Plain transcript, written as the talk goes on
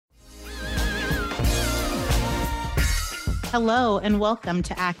Hello and welcome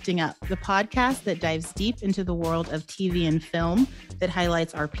to Acting Up, the podcast that dives deep into the world of TV and film that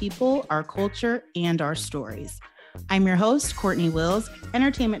highlights our people, our culture, and our stories. I'm your host, Courtney Wills,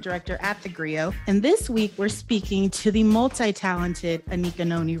 entertainment director at The Grio, and this week we're speaking to the multi-talented Anika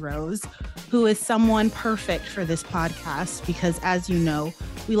Noni Rose, who is someone perfect for this podcast because, as you know,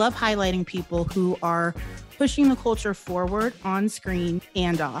 we love highlighting people who are pushing the culture forward on screen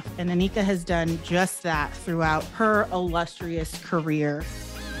and off. And Anika has done just that throughout her illustrious career.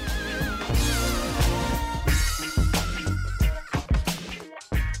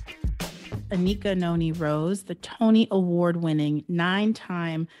 Anika Noni Rose, the Tony Award-winning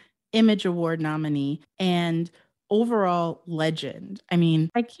 9-time Image Award nominee and overall legend. I mean,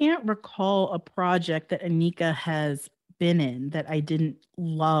 I can't recall a project that Anika has been in that I didn't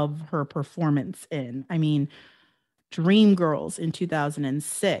love her performance in. I mean, Dreamgirls in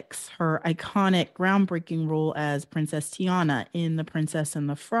 2006, her iconic, groundbreaking role as Princess Tiana in The Princess and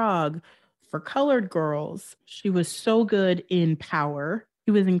the Frog. For Colored Girls, she was so good in Power.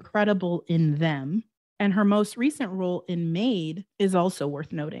 She was incredible in Them. And her most recent role in Maid is also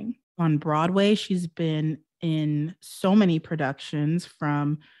worth noting. On Broadway, she's been in so many productions,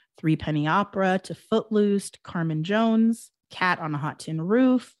 from Three Penny Opera to Footloose, to Carmen Jones, Cat on a Hot Tin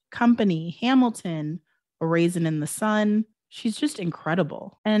Roof, Company, Hamilton, A Raisin in the Sun. She's just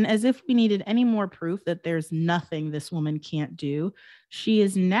incredible. And as if we needed any more proof that there's nothing this woman can't do, she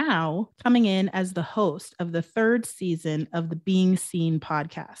is now coming in as the host of the 3rd season of the Being Seen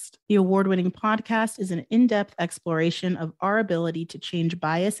podcast. The award-winning podcast is an in-depth exploration of our ability to change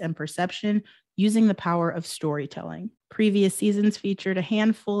bias and perception using the power of storytelling. Previous seasons featured a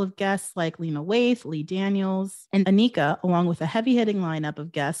handful of guests like Lena Waithe, Lee Daniels, and Anika, along with a heavy-hitting lineup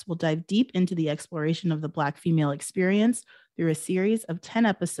of guests, will dive deep into the exploration of the Black female experience through a series of 10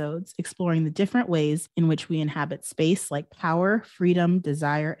 episodes exploring the different ways in which we inhabit space like power, freedom,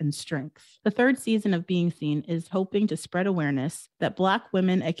 desire, and strength. The 3rd season of Being Seen is hoping to spread awareness that Black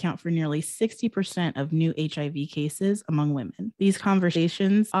women account for nearly 60% of new HIV cases among women. These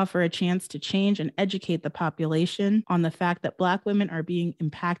conversations offer a chance to change and educate the population on the fact that Black women are being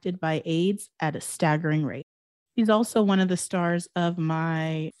impacted by AIDS at a staggering rate. She's also one of the stars of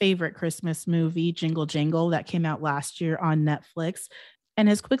my favorite Christmas movie, Jingle Jangle, that came out last year on Netflix and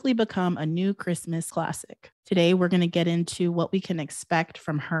has quickly become a new Christmas classic. Today, we're going to get into what we can expect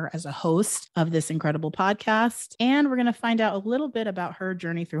from her as a host of this incredible podcast, and we're going to find out a little bit about her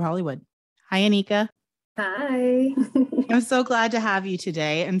journey through Hollywood. Hi, Anika. Hi. I'm so glad to have you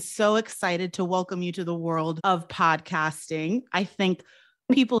today and so excited to welcome you to the world of podcasting. I think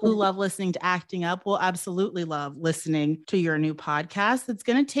people who love listening to Acting Up will absolutely love listening to your new podcast. It's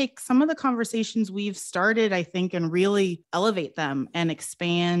going to take some of the conversations we've started, I think, and really elevate them and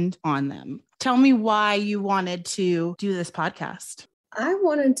expand on them. Tell me why you wanted to do this podcast. I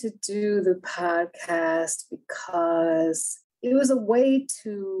wanted to do the podcast because it was a way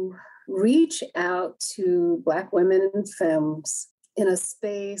to reach out to Black women in films in a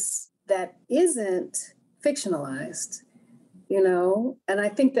space that isn't fictionalized. You know, and I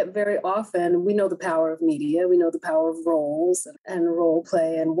think that very often we know the power of media, we know the power of roles and role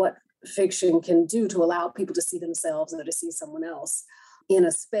play and what fiction can do to allow people to see themselves or to see someone else in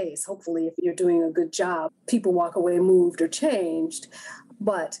a space. Hopefully, if you're doing a good job, people walk away moved or changed.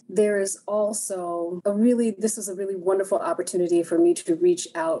 But there is also this is a really wonderful opportunity for me to reach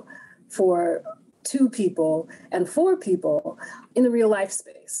out to people and for people in the real life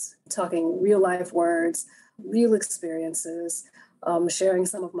space, talking real life words, real experiences, sharing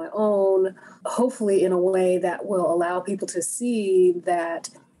some of my own, hopefully in a way that will allow people to see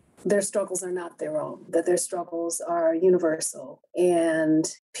that their struggles are not their own, that their struggles are universal.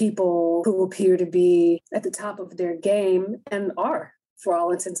 And people who appear to be at the top of their game and are, for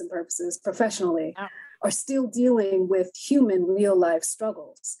all intents and purposes, professionally, are still dealing with human real life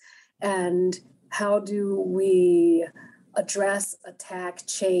struggles. And how do we address, attack,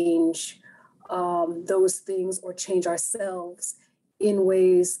 change those things or change ourselves in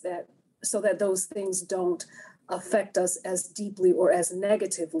ways so that those things don't affect us as deeply or as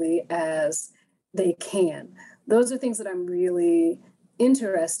negatively as they can. Those are things that I'm really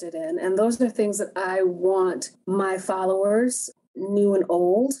interested in. And those are things that I want my followers, new and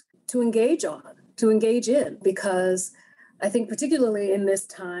old, to engage in, because I think particularly in this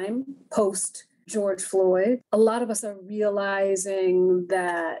time, post George Floyd, a lot of us are realizing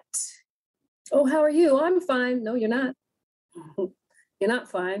that, oh, how are you? I'm fine. No, you're not. You're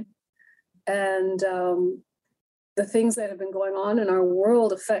not fine. And the things that have been going on in our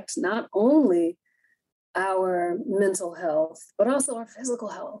world affect not only our mental health, but also our physical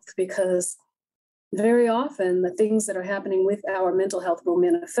health, because very often the things that are happening with our mental health will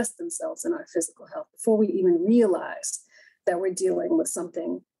manifest themselves in our physical health before we even realize that we're dealing with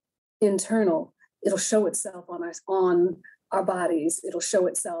something internal. It'll show itself on our bodies. It'll show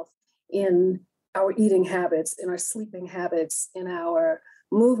itself in our eating habits, in our sleeping habits, in our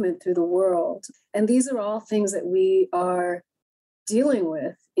movement through the world. And these are all things that we are dealing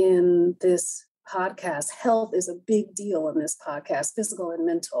with in this podcast. Health is a big deal in this podcast, physical and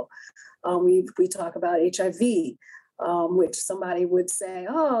mental. We talk about HIV, which somebody would say,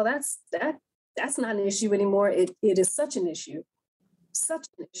 "Oh, that's not an issue anymore." It is such an issue,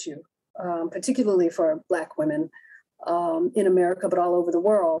 particularly for Black women in America, but all over the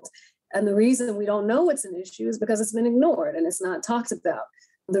world. And the reason we don't know it's an issue is because it's been ignored and it's not talked about.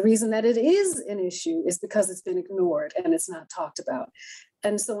 The reason that it is an issue is because it's been ignored and it's not talked about.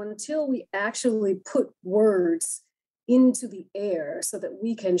 And so until we actually put words into the air so that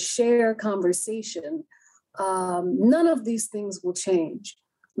we can share conversation, none of these things will change.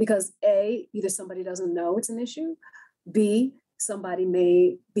 Because A, either somebody doesn't know it's an issue, B, somebody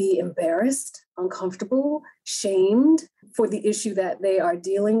may be embarrassed, uncomfortable, shamed for the issue that they are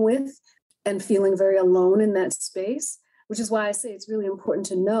dealing with and feeling very alone in that space, which is why I say it's really important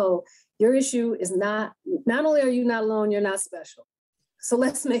to know your issue is not only are you not alone, you're not special. So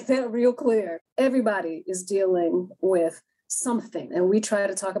let's make that real clear. Everybody is dealing with something, and we try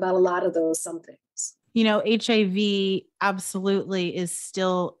to talk about a lot of those somethings. You know, HIV absolutely is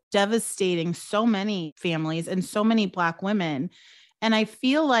still devastating so many families and so many Black women. And I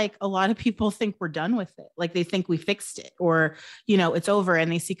feel like a lot of people think we're done with it. Like they think we fixed it or, you know, it's over. And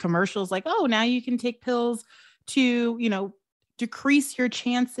they see commercials like, oh, now you can take pills to, you know, decrease your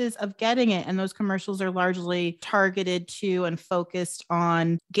chances of getting it. And those commercials are largely targeted to and focused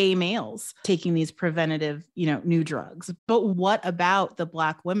on gay males taking these preventative, you know, new drugs. But what about the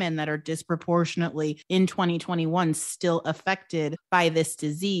Black women that are disproportionately in 2021 still affected by this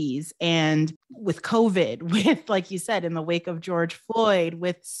disease? And with COVID, with, like you said, in the wake of George Floyd,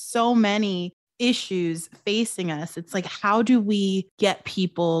 with so many issues facing us, it's like, how do we get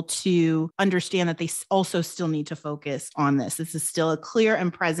people to understand that they also still need to focus on this? This is still a clear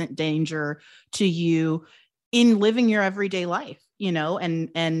and present danger to you in living your everyday life, you know,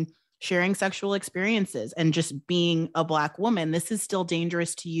 and sharing sexual experiences and just being a Black woman. This is still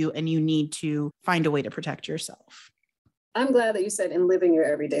dangerous to you, and you need to find a way to protect yourself. I'm glad that you said in living your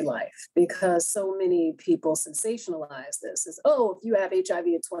everyday life, because so many people sensationalize this as, oh, if you have HIV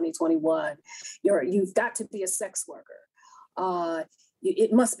in 2021, you've got to be a sex worker.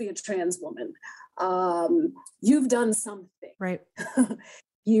 It must be a trans woman. You've done something. Right.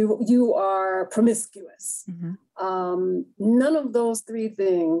 You are promiscuous. Mm-hmm. None of those three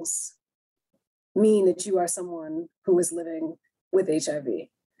things mean that you are someone who is living with HIV.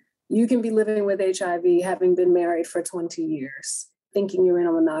 You can be living with HIV, having been married for 20 years, thinking you're in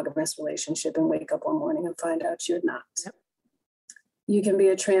a monogamous relationship and wake up one morning and find out you're not. Yep. You can be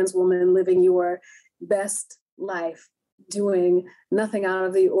a trans woman living your best life, doing nothing out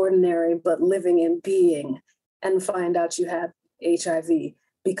of the ordinary, but living and being, and find out you have HIV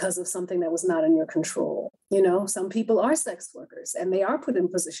because of something that was not in your control. You know, some people are sex workers and they are put in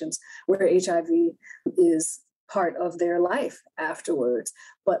positions where HIV is part of their life afterwards.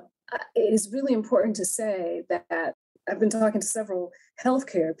 But it is really important to say that I've been talking to several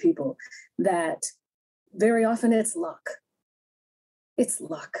healthcare people that very often it's luck. It's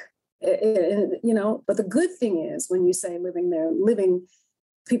luck, you know. But the good thing is when you say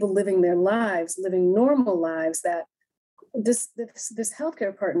people living their lives, living normal lives, that this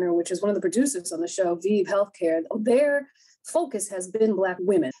healthcare partner, which is one of the producers on the show, ViiV Healthcare, their focus has been Black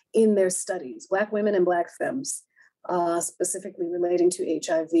women in their studies, Black women and Black femmes. Specifically relating to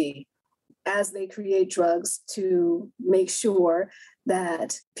HIV, as they create drugs to make sure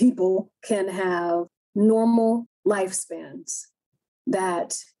that people can have normal lifespans.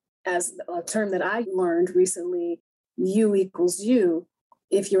 That, as a term that I learned recently, U equals U.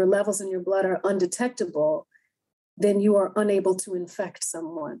 If your levels in your blood are undetectable, then you are unable to infect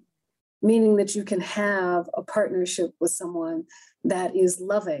someone, meaning that you can have a partnership with someone that is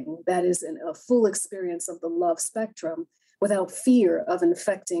loving, that is a full experience of the love spectrum without fear of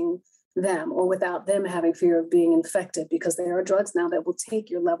infecting them or without them having fear of being infected, because there are drugs now that will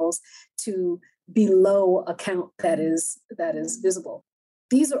take your levels to below a count that is visible.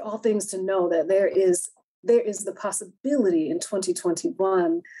 These are all things to know, that there is the possibility in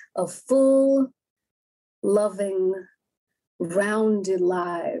 2021 of full, loving, rounded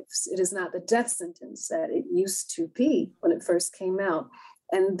lives. It is not the death sentence that it used to be when it first came out.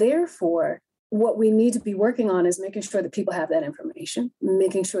 And therefore, what we need to be working on is making sure that people have that information,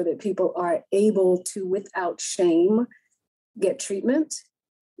 making sure that people are able to, without shame, get treatment,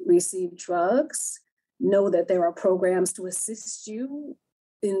 receive drugs, know that there are programs to assist you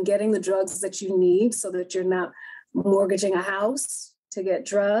in getting the drugs that you need so that you're not mortgaging a house to get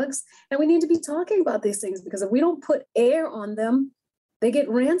drugs. And we need to be talking about these things, because if we don't put air on them, they get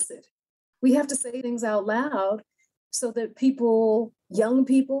rancid. We have to say things out loud so that people, young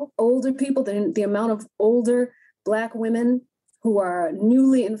people, older people, the amount of older Black women who are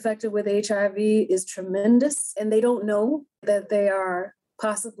newly infected with HIV is tremendous, and they don't know that they are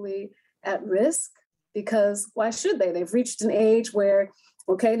possibly at risk, because why should they? They've reached an age where,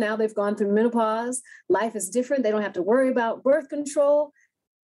 okay, now they've gone through menopause, life is different, they don't have to worry about birth control,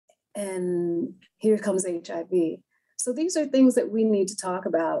 and here comes HIV. So these are things that we need to talk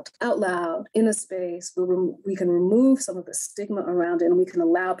about out loud in a space where we can remove some of the stigma around it, and we can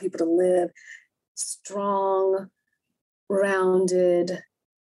allow people to live strong, rounded,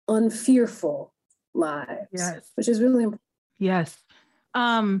 unfearful lives, Yes. which is really important. Yes.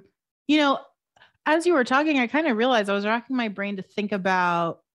 You know, as you were talking, I kind of realized I was racking my brain to think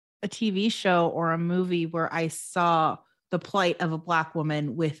about a TV show or a movie where I saw the plight of a Black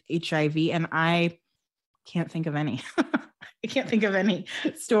woman with HIV, and I can't think of any. I can't think of any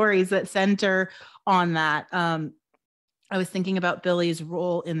stories that center on that. I was thinking about Billy's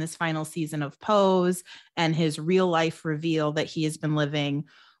role in this final season of Pose and his real life reveal that he has been living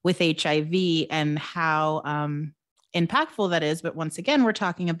with HIV and how impactful that is. But once again, we're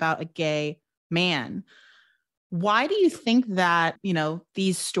talking about a gay man. Why do you think that,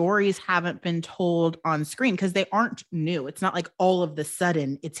 these stories haven't been told on screen? Because they aren't new. It's not like all of the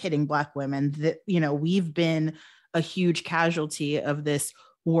sudden it's hitting Black women. That, we've been a huge casualty of this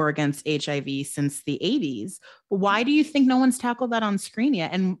war against HIV since the 80s. Why do you think no one's tackled that on screen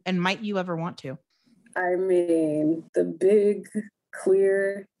yet? And might you ever want to? I mean, the big,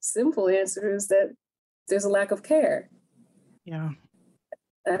 clear, simple answer is that there's a lack of care. Yeah.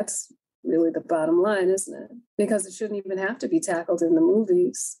 That's really the bottom line, isn't it? Because it shouldn't even have to be tackled in the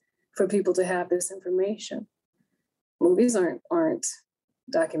movies for people to have this information. Movies aren't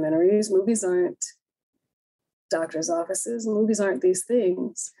documentaries. Movies aren't doctor's offices. Movies aren't these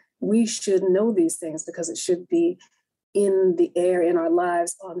things. We should know these things because it should be in the air in our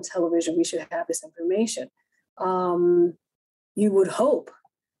lives on television. We should have this information. You would hope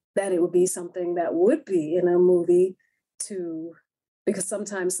that it would be something that would be in a movie because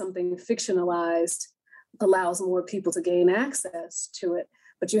sometimes something fictionalized allows more people to gain access to it.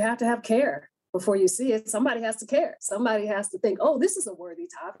 But you have to have care before you see it. Somebody has to care. Somebody has to think, oh, this is a worthy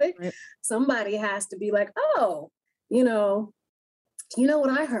topic. Right. Somebody has to be like, oh, you know what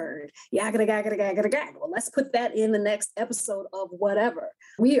I heard? Well, let's put that in the next episode of whatever.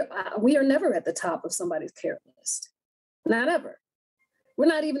 We are never at the top of somebody's care list. Not ever. We're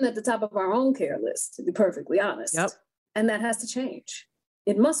not even at the top of our own care list, to be perfectly honest. Yep. And that has to change.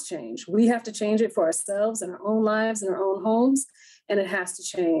 It must change. We have to change it for ourselves in our own lives, in our own homes, and it has to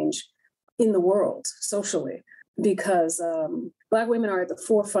change in the world, socially, because Black women are at the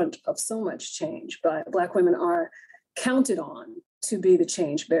forefront of so much change, but Black women are counted on to be the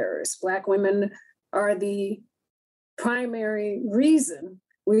change bearers. Black women are the primary reason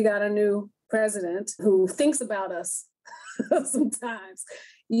we got a new president who thinks about us sometimes,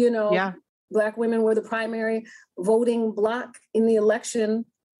 Yeah. Black women were the primary voting bloc in the election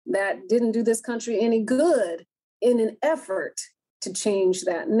that didn't do this country any good in an effort to change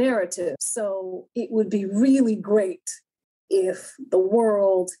that narrative. So it would be really great if the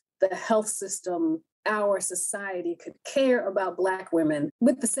world, the health system, our society could care about Black women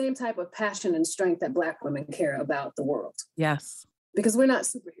with the same type of passion and strength that Black women care about the world. Yes. Because we're not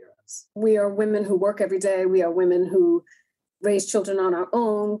superheroes. We are women who work every day. We are women who raise children on our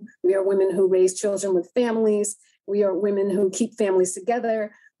own. We are women who raise children with families. We are women who keep families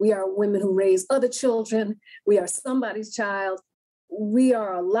together. We are women who raise other children. We are somebody's child. We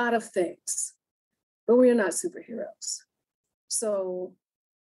are a lot of things, but we are not superheroes. So,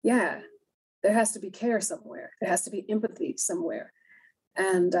 yeah, there has to be care somewhere. There has to be empathy somewhere.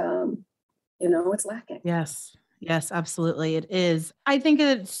 And, it's lacking. Yes. Yes, absolutely. It is. I think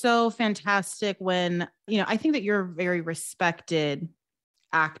it's so fantastic when, I think that you're a very respected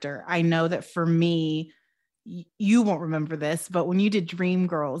actor. I know that for me, you won't remember this, but when you did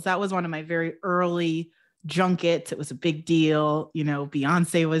Dreamgirls, that was one of my very early junkets. It was a big deal.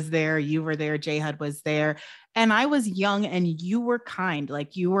 Beyonce was there, you were there, J-Hud was there. And I was young and you were kind.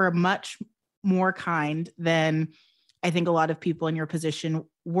 Like you were much more kind than I think a lot of people in your position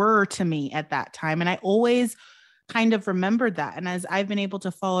were to me at that time. And I always kind of remembered that. And as I've been able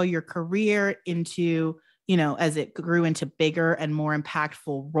to follow your career into, as it grew into bigger and more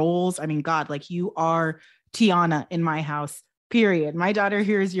impactful roles, I mean, God, like you are Tiana in my house, period. My daughter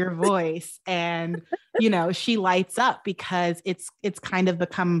hears your voice and, she lights up because it's kind of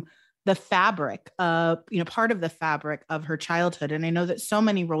become the fabric of, part of the fabric of her childhood. And I know that so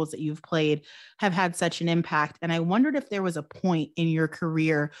many roles that you've played have had such an impact. And I wondered if there was a point in your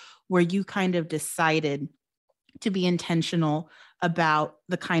career where you kind of decided to be intentional about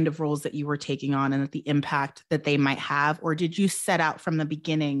the kind of roles that you were taking on and the impact that they might have, or did you set out from the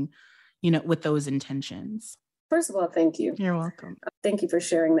beginning, with those intentions? First of all, thank you. You're welcome. Thank you for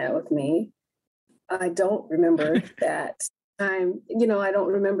sharing that with me. I don't remember that time. I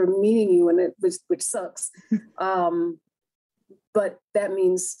don't remember meeting you, which sucks. But that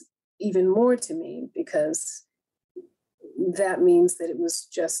means even more to me, because that means that it was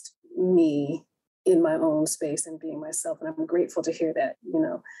just me in my own space and being myself. And I'm grateful to hear that.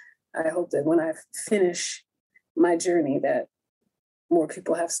 I hope that when I finish my journey, that more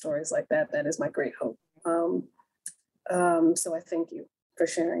people have stories like that. That is my great hope. So I thank you for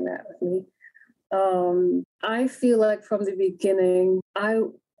sharing that with me. I feel like from the beginning, I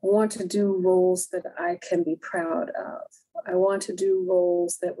want to do roles that I can be proud of. I want to do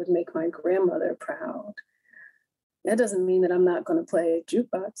roles that would make my grandmother proud. That doesn't mean that I'm not going to play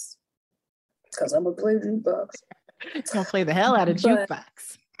jukebox, because I'm going to play jukebox. I'll play the hell out of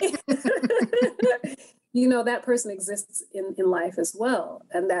jukebox. That person exists in life as well.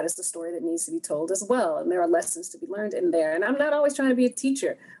 And that is the story that needs to be told as well. And there are lessons to be learned in there. And I'm not always trying to be a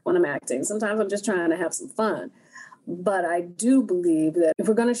teacher when I'm acting. Sometimes I'm just trying to have some fun. But I do believe that if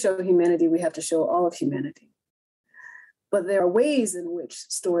we're going to show humanity, we have to show all of humanity. But there are ways in which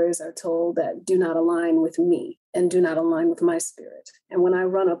stories are told that do not align with me and do not align with my spirit. And when I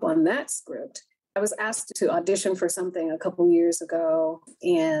run up on that script, I was asked to audition for something a couple years ago,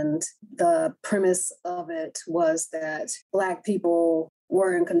 and the premise of it was that Black people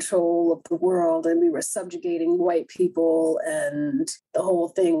were in control of the world and we were subjugating white people, and the whole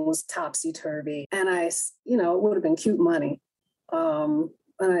thing was topsy-turvy. And it would have been cute money. And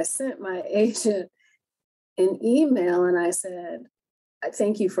I sent my agent an email and I said, I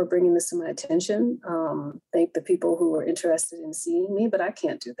thank you for bringing this to my attention. Thank the people who were interested in seeing me, but I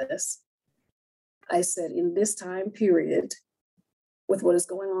can't do this. I said, in this time period, with what is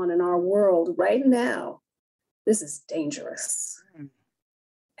going on in our world right now, this is dangerous.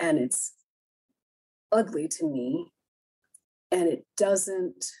 And it's ugly to me. And it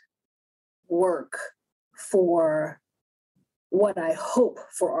doesn't work for what I hope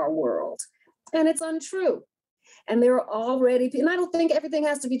for our world. And it's untrue. And there are already, and I don't think everything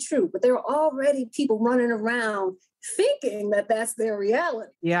has to be true, but there are already people running around thinking that that's their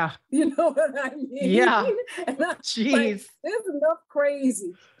reality. Yeah. You know what I mean? Yeah. Jeez. Like, there's enough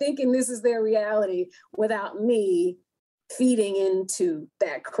crazy thinking this is their reality without me feeding into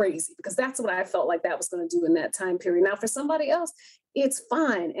that crazy, because that's what I felt like that was going to do in that time period. Now, for somebody else, it's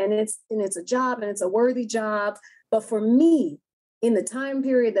fine. And it's a job and it's a worthy job. But for me, in the time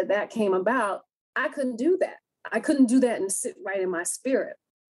period that came about, I couldn't do that. I couldn't do that and sit right in my spirit.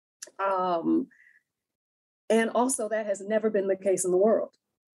 And also that has never been the case in the world.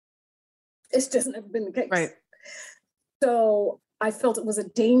 It's just never been the case. Right. So I felt it was a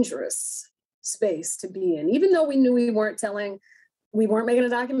dangerous space to be in, even though we knew we weren't making a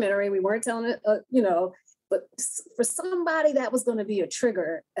documentary, we weren't telling it, but for somebody that was going to be a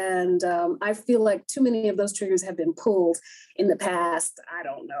trigger. And I feel like too many of those triggers have been pulled in the past. I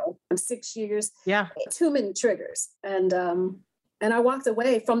don't know, 6 years. Yeah. Too many triggers. And I walked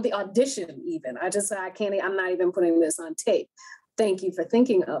away from the audition even. I just said, I'm not even putting this on tape. Thank you for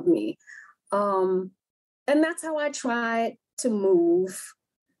thinking of me. And that's how I tried to move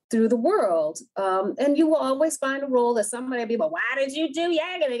through the world. And you will always find a role that somebody will be like, why did you do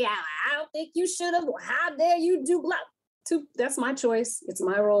Yaga? I don't think you should have. How dare you do blah? That's my choice. It's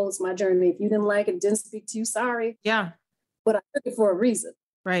my role. It's my journey. If you didn't like it, didn't speak to you, sorry. Yeah. But I took it for a reason.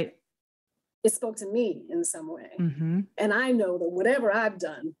 Right. It spoke to me in some way. Mm-hmm. And I know that whatever I've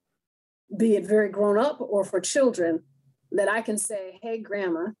done, be it very grown up or for children, that I can say, hey,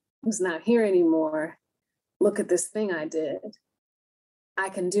 grandma, who's not here anymore, look at this thing I did. I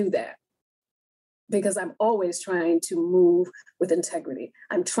can do that because I'm always trying to move with integrity.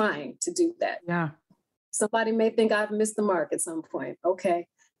 I'm trying to do that. Yeah. Somebody may think I've missed the mark at some point. Okay.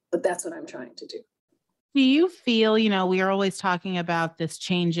 But that's what I'm trying to do. Do you feel, we are always talking about this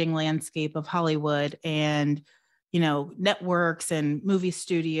changing landscape of Hollywood and, networks and movie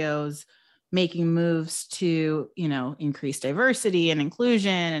studios. making moves to, increase diversity and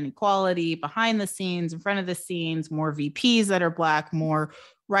inclusion and equality behind the scenes, in front of the scenes, more VPs that are Black, more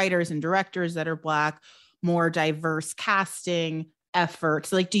writers and directors that are Black, more diverse casting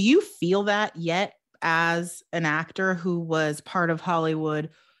efforts. Like, do you feel that yet as an actor who was part of Hollywood,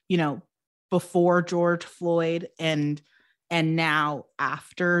 before George Floyd and now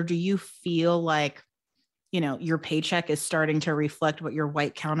after? Do you feel like, your paycheck is starting to reflect what your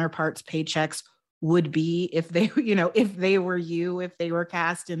white counterparts' paychecks would be if they, if they were if they were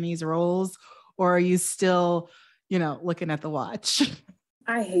cast in these roles? Or are you still, looking at the watch?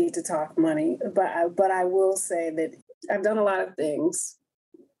 I hate to talk money, but I will say that I've done a lot of things.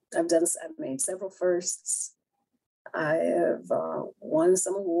 I've made several firsts. I have won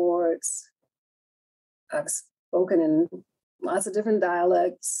some awards. I've spoken in lots of different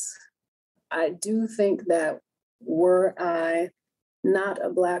dialects. I do think that were I not a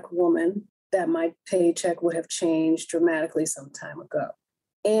Black woman, that my paycheck would have changed dramatically some time ago.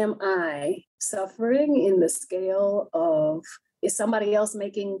 Am I suffering in the scale of, is somebody else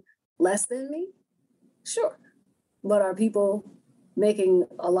making less than me? Sure. But are people making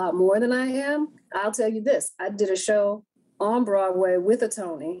a lot more than I am? I'll tell you this. I did a show on Broadway with a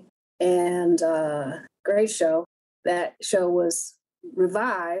Tony, and great show. That show was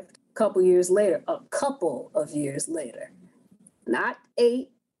revived a couple of years later, not 8,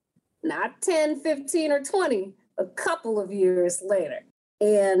 not 10, 15, or 20, a couple of years later.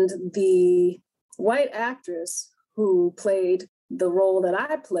 And the white actress who played the role that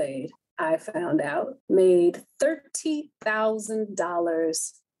I played, I found out, made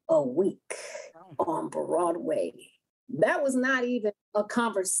 $30,000 a week on Broadway. That was not even a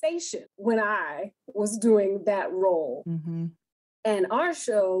conversation when I was doing that role. Mm-hmm. And our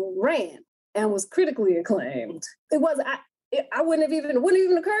show ran and was critically acclaimed. It wouldn't even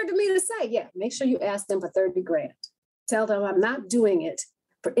occurred to me to say, yeah, make sure you ask them for 30 grand. Tell them I'm not doing it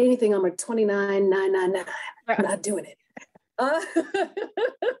for anything under $29,999. I'm not doing it.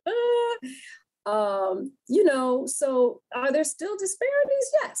 So are there still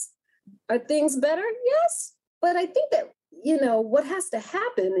disparities? Yes. Are things better? Yes. But I think that, what has to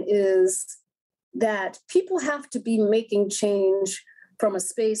happen is that people have to be making change from a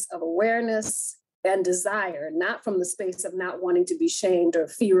space of awareness and desire, not from the space of not wanting to be shamed or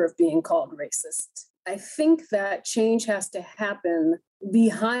fear of being called racist. I think that change has to happen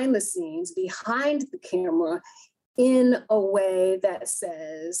behind the scenes, behind the camera, in a way that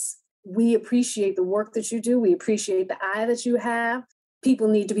says, we appreciate the work that you do. We appreciate the eye that you have. People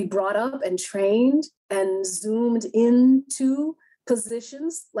need to be brought up and trained and zoomed into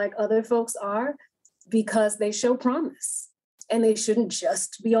positions like other folks are, because they show promise. And they shouldn't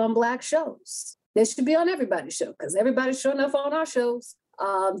just be on Black shows. They should be on everybody's show, because everybody's showing up on our shows.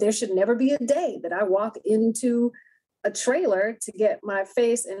 There should never be a day that I walk into a trailer to get my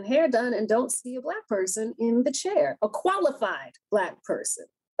face and hair done and don't see a Black person in the chair, a qualified Black person.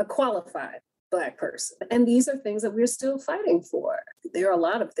 And these are things that we're still fighting for. There are a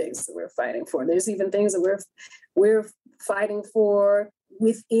lot of things that we're fighting for. There's even things that we're fighting for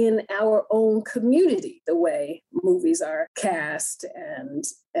within our own community, the way movies are cast and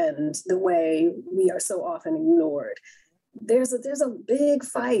the way we are so often ignored. There's a big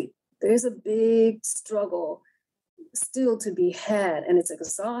fight. There's a big struggle still to be had, and it's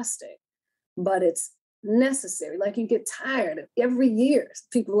exhausting, but it's necessary. Like, you get tired of every year.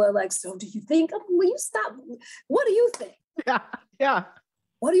 People are like, so do you think, will you stop? What do you think? Yeah.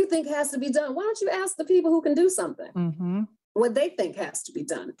 What do you think has to be done? Why don't you ask the people who can do something? Mm-hmm. What they think has to be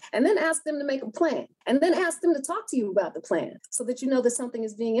done, and then ask them to make a plan, and then ask them to talk to you about the plan so that you know that something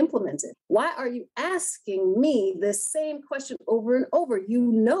is being implemented. Why are you asking me the same question over and over?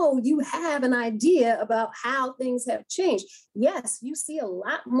 You have an idea about how things have changed. Yes, you see a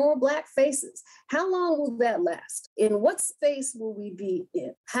lot more Black faces. How long will that last? In what space will we be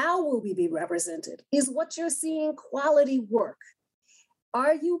in? How will we be represented? Is what you're seeing quality work?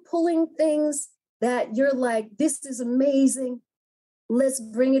 Are you pulling things that you're like, this is amazing, let's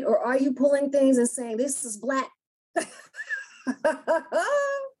bring it? Or are you pulling things and saying, this is Black?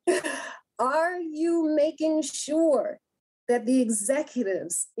 Are you making sure that the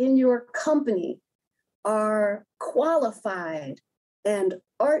executives in your company are qualified and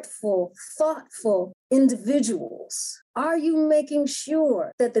artful, thoughtful individuals? Are you making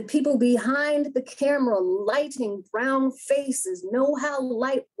sure that the people behind the camera lighting brown faces know how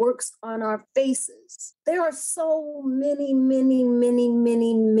light works on our faces? There are so many, many, many,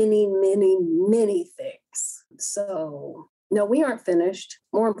 many, many, many, many things. So No, we aren't finished.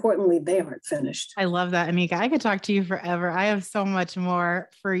 More importantly, they aren't finished. I love that, Anika. I could talk to you forever. I have so much more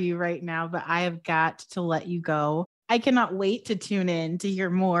for you right now, but I have got to let you go. I cannot wait to tune in to hear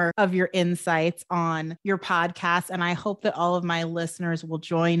more of your insights on your podcast. And I hope that all of my listeners will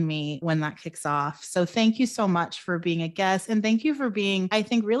join me when that kicks off. So thank you so much for being a guest. And thank you for being, I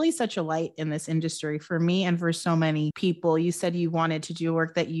think, really such a light in this industry for me and for so many people. You said you wanted to do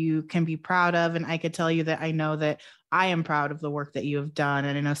work that you can be proud of. And I could tell you that I know that I am proud of the work that you have done.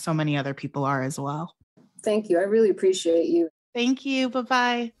 And I know so many other people are as well. Thank you. I really appreciate you. Thank you.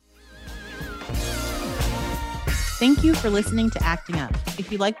 Bye-bye. Thank you for listening to Acting Up.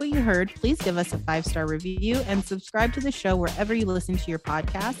 If you like what you heard, please give us a 5-star review and subscribe to the show wherever you listen to your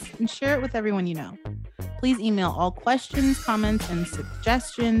podcasts and share it with everyone you know. Please email all questions, comments, and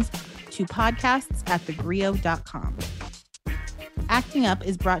suggestions to podcasts@thegrio.com. Acting Up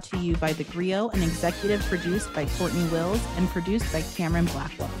is brought to you by The Grio and executive produced by Courtney Wills and produced by Cameron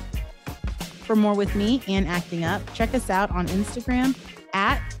Blackwell. For more with me and Acting Up, check us out on Instagram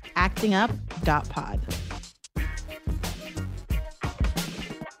 @actingup.pod.